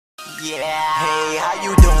Yeah, hey, how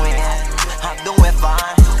you doing? I'm doing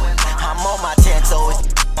fine. I'm on my 10 toes.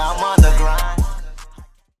 I'm on the grind.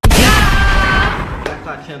 Black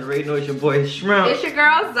Clock Channel Radio, it's your boy Shrimp. It's your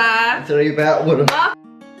girl Zai. Today you back with a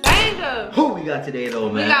banger. Who we got today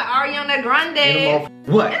though, man? We got Ariana Grande.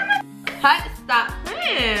 What? Hot stop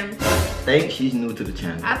man. I think she's new to the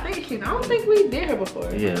channel. I don't think we did her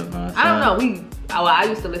before. Yeah, man. I don't know. I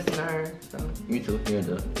used to listen to her. So. Me too. Here and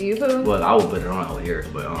there. You too? Well, I would put it on out here,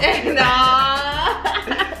 but No.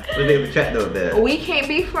 But they would chat though that. We can't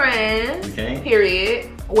be friends. We can't. Period.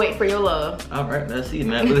 Wait for your love. All right, let's see,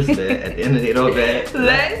 man. But listen, at the end of the day, though, that.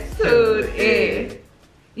 Let's tune in.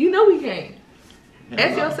 You know we can't. Yeah,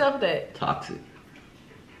 Ask yourself that. Toxic.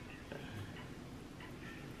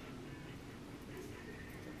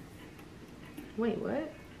 Wait,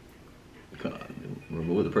 what?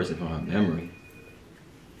 Remove the person from her memory.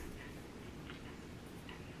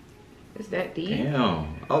 Is that deep?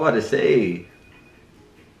 Damn. I was about to say.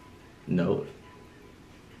 No.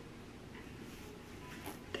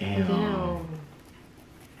 Damn.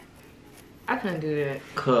 I couldn't do that.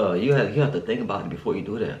 Cuz, you have to think about it before you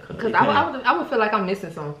do that. Cause I would feel like I'm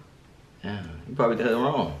missing something. Yeah, you probably did it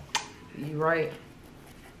wrong. You right.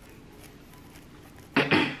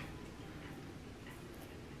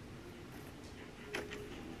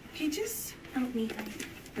 He just helped me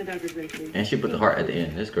without regretting. And she put the heart at the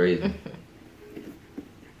end. That's crazy.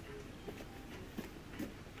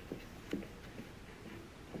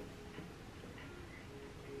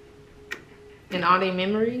 And all their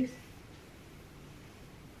memories.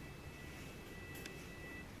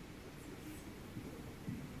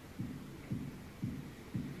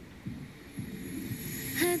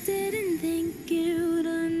 I didn't think you'd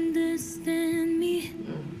understand me.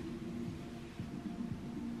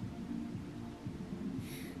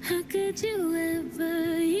 How could you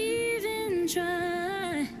ever even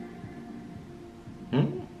try?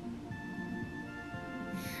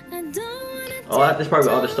 I don't wanna. Oh, that's probably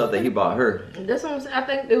all the stuff that he bought her. That's what I'm saying. I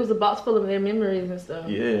think it was a box full of their memories and stuff.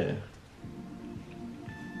 Yeah.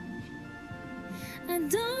 I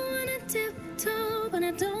don't wanna tiptoe, but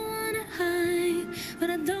I don't wanna hide. But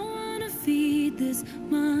I don't wanna feed this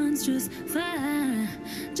monstrous fire.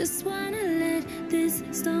 Just wanna let this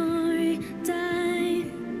story die,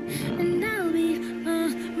 and I'll be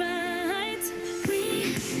alright.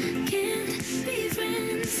 We can't be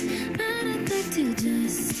friends, but I'd like to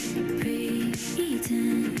just pretend.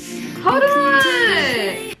 Hold on.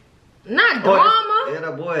 Not drama. Yeah,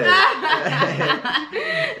 that boy.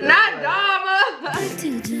 Not drama. To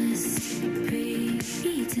just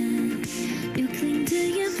pretend you cling to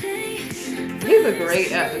your pain. He's a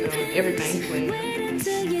great actor. Everything he's playing. Wait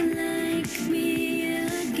until you like me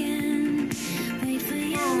again. Wait for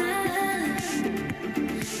your love.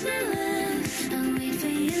 My love. I'll wait for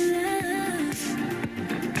your love.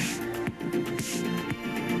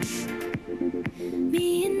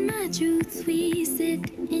 Me and my truth, we sit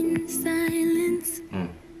in silence.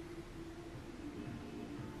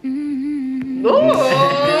 Ooh,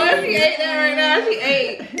 she ate that right now. She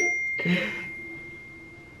ate.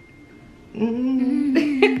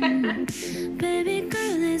 Baby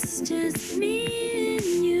girl, it's just me and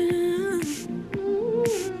you.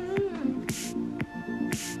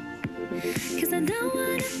 'Cause I don't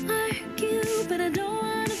wanna argue, but I don't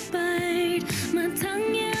wanna bite my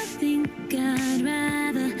tongue. Yeah, I think I'd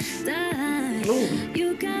rather die. Ooh.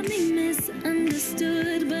 You got me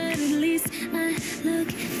misunderstood, but at least I look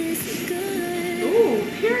this good. Ooh,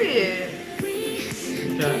 period.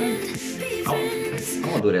 I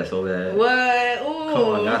want to do that so bad. What? Ooh. Come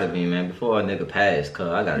on, gotta be, man. Before a nigga pass, cuz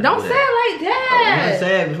I gotta Don't do say that. it like that. I'm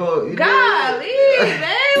saying before. You Golly,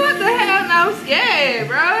 man. What the hell? No, I'm scared,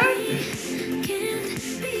 bro.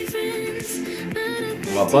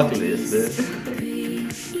 My bucket list, man.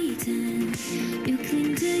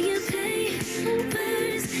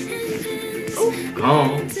 Ooh.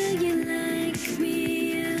 Gone.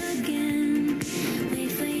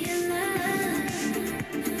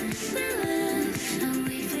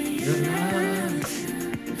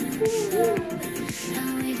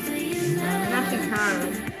 Now she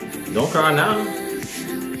crying. Don't cry now.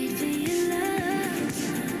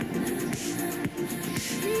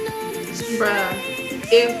 Bruh,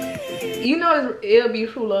 if you know it'll be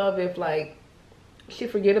true love if like she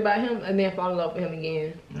forget about him and then fall in love with him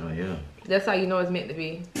again. Oh yeah. That's how you know it's meant to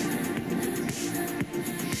be.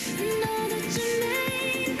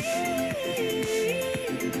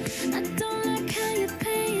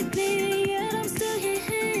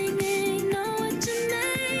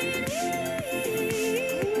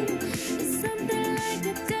 Something like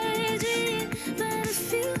a daydream, but I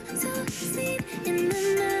feel so seen in my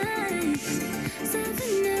mind.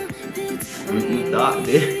 Stop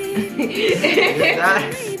this.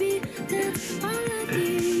 Baby, that's all I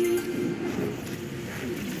need.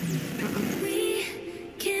 We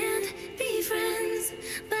can't be friends,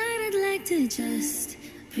 but I'd like to just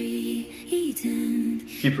pretend.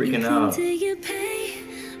 She freaking out. Till you pay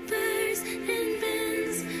birds and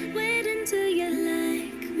pens. Wait until you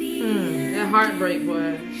like me. That heartbreak,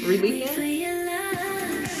 boy. Relief. For your love.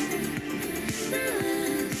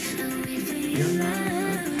 I'll wait for your love.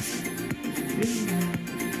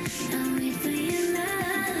 I'll wait for your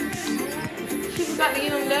love. She forgot to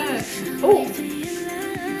get him that. Oh. For your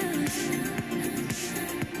love.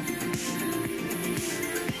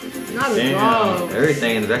 Not a Damn. dog.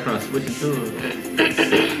 Everything in the background switching to.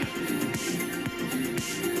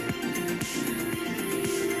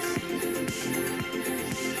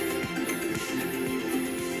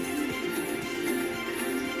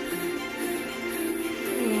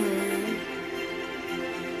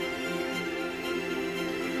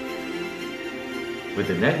 With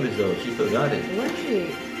the necklace though, she still got it. What shit?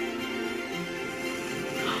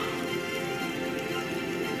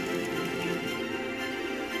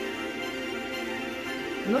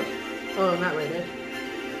 No? Oh, not right there.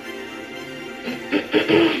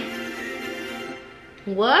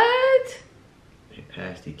 What? They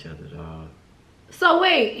passed each other, dog. So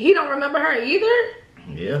wait, he don't remember her either?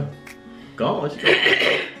 Yeah. Gone.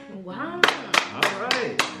 Wow.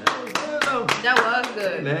 Alright. That was good though. That was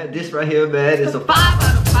good. Man, this right here, man, it's a 5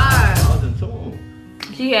 out of 5. 5,000 tune.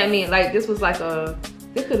 She had me like this was like a,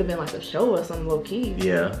 this could have been like a show or something low key.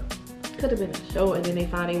 Yeah. Could have been a show and then they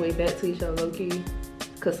find their way back to each other low key.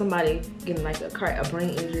 Cause somebody getting like a brain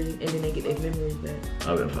injury and then they get their memories back.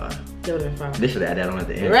 I've been fine. That would have been fine. They should have had that on at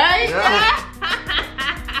the end. Right?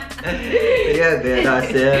 Yeah, man,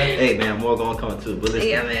 I said, hey man, more gonna come too. But listen,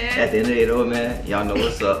 Yeah, man. at the end of the day though, man, y'all know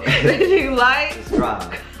what's up. Did you like?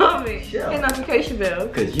 Subscribe. Comment. Yeah. Hit notification bell.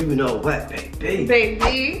 Cause you know what, baby.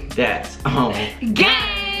 Baby. That's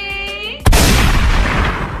Gang!